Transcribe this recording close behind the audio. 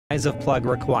size of plug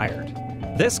required.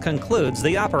 This concludes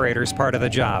the operator's part of the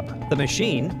job. The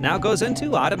machine now goes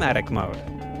into automatic mode.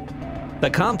 The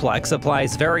complex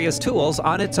applies various tools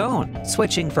on its own,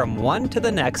 switching from one to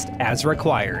the next as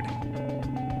required.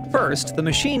 First, the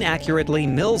machine accurately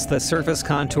mills the surface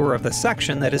contour of the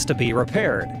section that is to be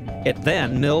repaired. It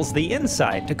then mills the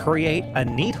inside to create a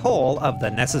neat hole of the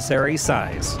necessary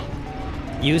size.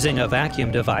 Using a vacuum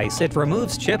device, it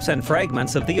removes chips and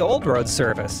fragments of the old road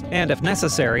surface, and if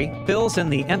necessary, fills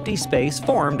in the empty space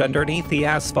formed underneath the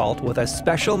asphalt with a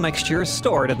special mixture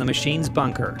stored in the machine's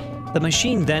bunker. The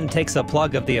machine then takes a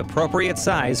plug of the appropriate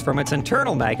size from its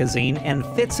internal magazine and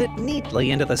fits it neatly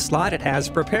into the slot it has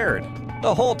prepared.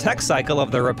 The whole tech cycle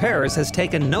of the repairs has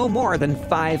taken no more than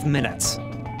 5 minutes.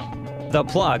 The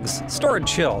plugs, stored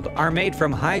chilled, are made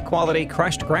from high-quality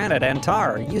crushed granite and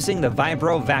tar using the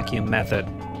vibro vacuum method.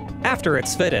 After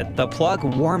it's fitted, the plug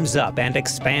warms up and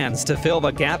expands to fill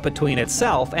the gap between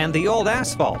itself and the old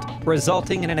asphalt,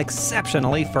 resulting in an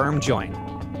exceptionally firm joint.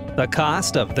 The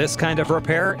cost of this kind of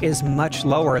repair is much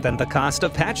lower than the cost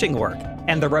of patching work,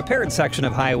 and the repaired section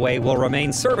of highway will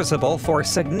remain serviceable for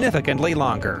significantly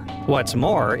longer. What's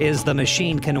more is the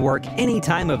machine can work any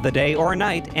time of the day or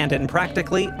night and in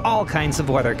practically all kinds of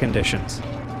weather conditions.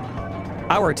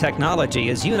 Our technology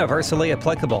is universally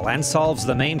applicable and solves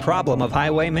the main problem of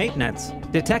highway maintenance.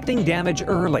 Detecting damage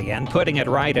early and putting it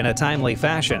right in a timely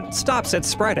fashion stops it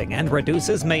spreading and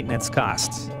reduces maintenance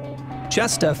costs.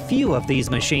 Just a few of these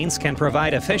machines can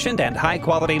provide efficient and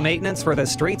high-quality maintenance for the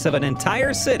streets of an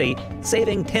entire city,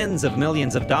 saving tens of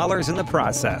millions of dollars in the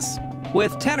process.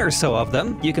 With 10 or so of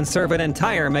them, you can serve an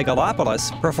entire megalopolis,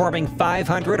 performing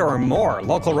 500 or more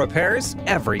local repairs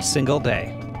every single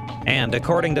day. And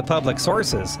according to public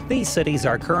sources, these cities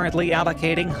are currently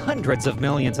allocating hundreds of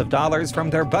millions of dollars from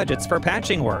their budgets for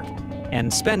patching work,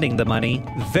 and spending the money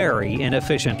very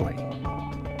inefficiently.